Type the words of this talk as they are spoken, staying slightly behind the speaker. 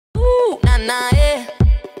nah, yeah.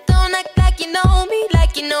 Don't act like you know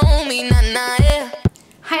me, nah, nah, yeah.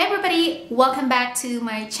 Hi everybody, welcome back to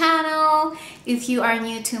my channel. If you are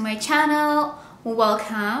new to my channel,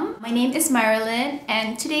 welcome. My name is Marilyn,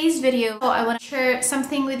 and today's video I want to share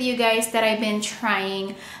something with you guys that I've been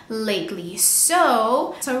trying lately.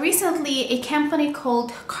 So recently a company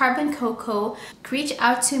called Carbon Coco reached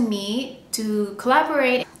out to me to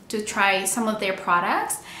collaborate to try some of their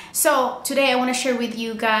products. So today I want to share with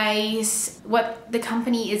you guys what the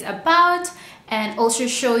company is about and also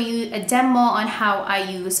show you a demo on how I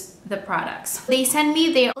use the products. They sent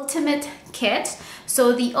me their ultimate kit.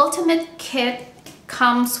 So the ultimate kit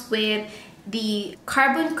comes with the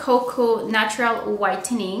Carbon Coco Natural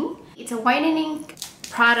Whitening. It's a whitening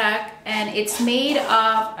product and it's made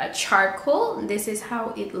of a charcoal. This is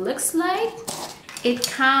how it looks like. It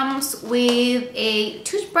comes with a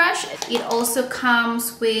toothbrush. It also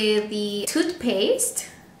comes with the toothpaste.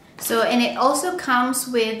 And it also comes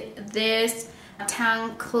with this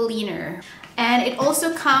tongue cleaner, and it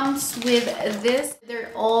also comes with this.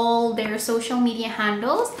 They're all their social media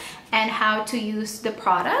handles and how to use the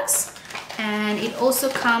products, and it also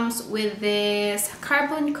comes with this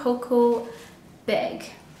Carbon Coco bag.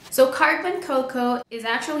 So Carbon Coco is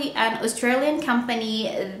actually an Australian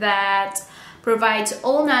company that provides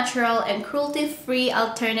all natural and cruelty-free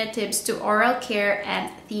alternatives to oral care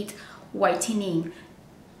and teeth whitening.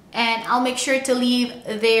 And I'll make sure to leave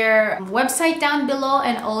their website down below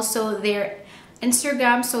and also their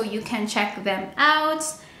Instagram so you can check them out.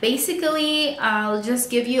 Basically, I'll just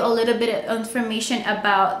give you a little bit of information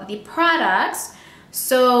about the products.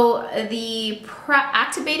 So the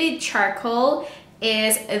activated charcoal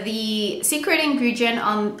is the secret ingredient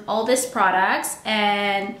on all these products,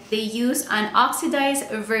 and they use an oxidized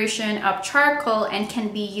version of charcoal and can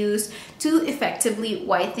be used to effectively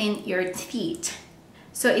whiten your teeth.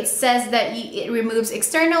 So it says that it removes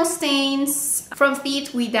external stains from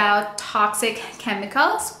teeth without toxic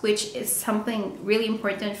chemicals, which is something really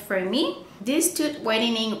important for me. This tooth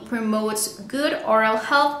whitening promotes good oral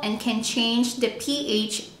health and can change the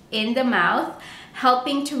pH in the mouth,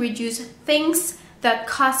 helping to reduce things that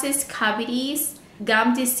causes cavities,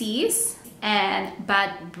 gum disease, and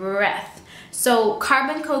bad breath. So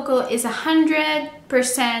Carbon Coco is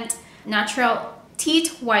 100% natural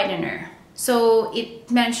teeth whitener. So it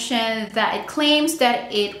mentioned that it claims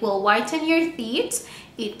that it will whiten your teeth,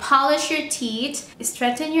 it polish your teeth,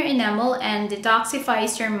 strengthen your enamel, and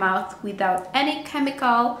detoxifies your mouth without any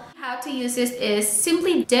chemical. How to use this is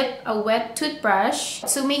simply dip a wet toothbrush.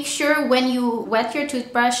 So make sure when you wet your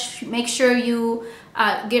toothbrush, make sure you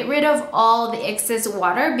get rid of all the excess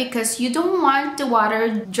water, because you don't want the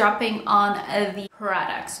water dropping on the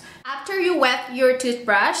products. After you wet your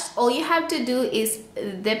toothbrush, all you have to do is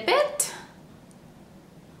dip it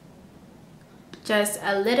just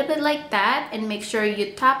a little bit like that, and make sure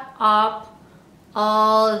you top up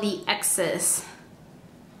all the excess,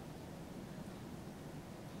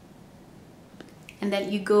 and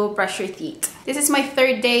then you go brush your teeth. This is my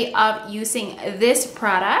third day of using this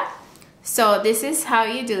product, so this is how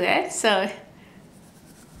you do it.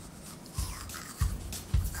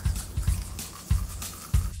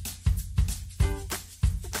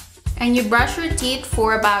 And you brush your teeth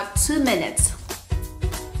for about 2 minutes.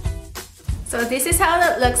 So this is how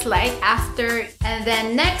it looks like after. And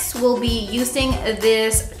then next we'll be using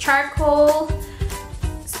this charcoal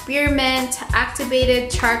spearmint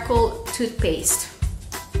activated charcoal toothpaste.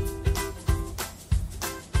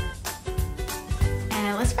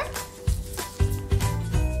 And let's start.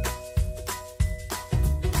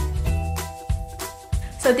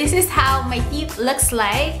 So this is how my teeth looks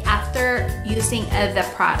like after using the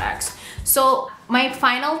products. So my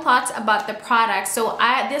final thoughts about the product. So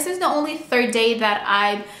this is the only third day that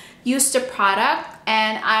I've used the product,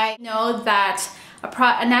 and I know that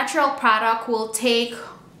a natural product will take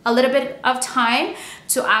a little bit of time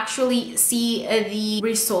to actually see the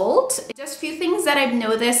result. Just a few things that I've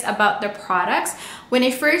noticed about the products. When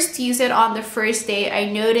I first use it on the first day,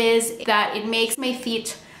 I noticed that it makes my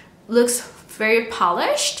teeth looks very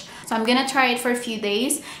polished. So I'm gonna try it for a few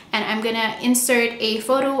days, and I'm gonna insert a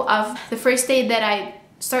photo of the first day that I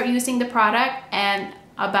start using the product and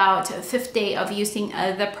about 5th day of using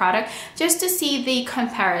the product, just to see the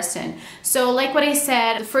comparison. So like what I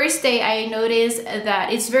said, the first day I noticed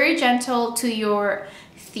that it's very gentle to your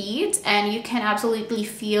teeth, and you can absolutely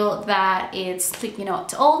feel that it's like, you know,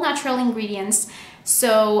 it's all natural ingredients.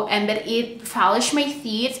 But it polished my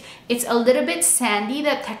teeth. It's a little bit sandy,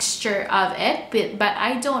 the texture of it, but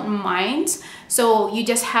I don't mind. So you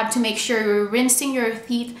just have to make sure you're rinsing your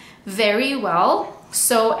teeth very well.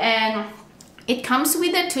 And it comes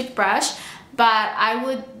with a toothbrush. but I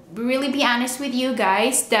would really be honest with you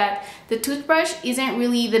guys that the toothbrush isn't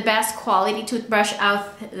really the best quality toothbrush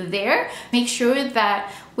out there. Make sure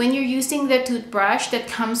that when you're using the toothbrush that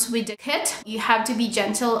comes with the kit, you have to be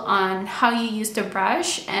gentle on how you use the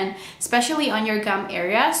brush, and especially on your gum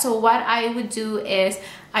area. So what I would do is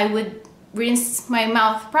I would rinse my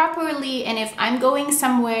mouth properly, and if I'm going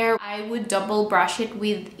somewhere, I would double brush it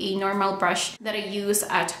with a normal brush that I use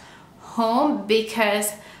at home,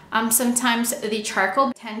 because sometimes the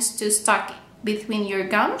charcoal tends to stuck between your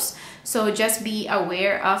gums. So just be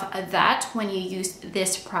aware of that when you use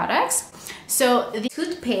these products. So the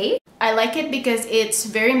toothpaste, I like it because it's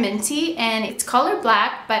very minty and it's color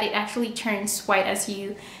black, but it actually turns white as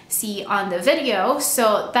you see on the video.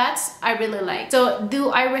 So that's I really like. So do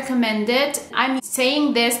I recommend it? I'm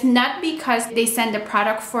saying this not because they send the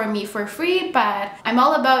product for me for free, but I'm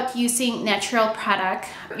all about using natural product.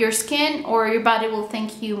 Your skin or your body will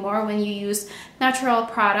thank you more when you use natural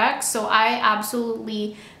products. So I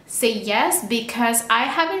absolutely say yes, because I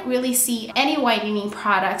haven't really seen any whitening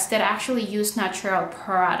products that actually use natural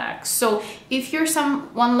products. So if you're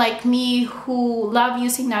someone like me who love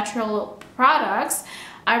using natural products,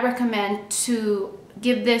 I recommend to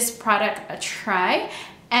give this product a try.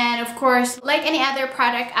 And of course, like any other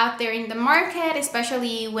product out there in the market,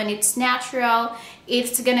 especially when it's natural,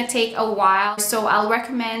 it's gonna take a while. So I'll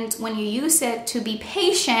recommend when you use it to be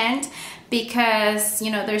patient, because you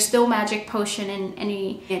know there's no magic potion in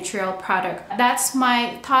any natural product. That's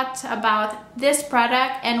my thoughts about this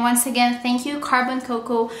product. And once again, thank you Carbon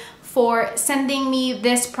Coco for sending me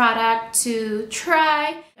this product to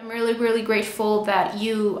try. I'm really grateful that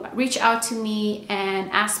you reached out to me and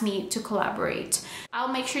asked me to collaborate.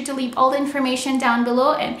 I'll make sure to leave all the information down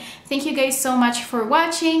below, and thank you guys so much for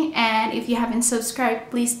watching. And if you haven't subscribed,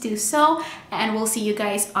 please do so, and we'll see you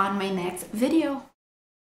guys on my next video.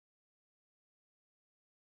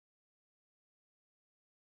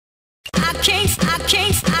 I can't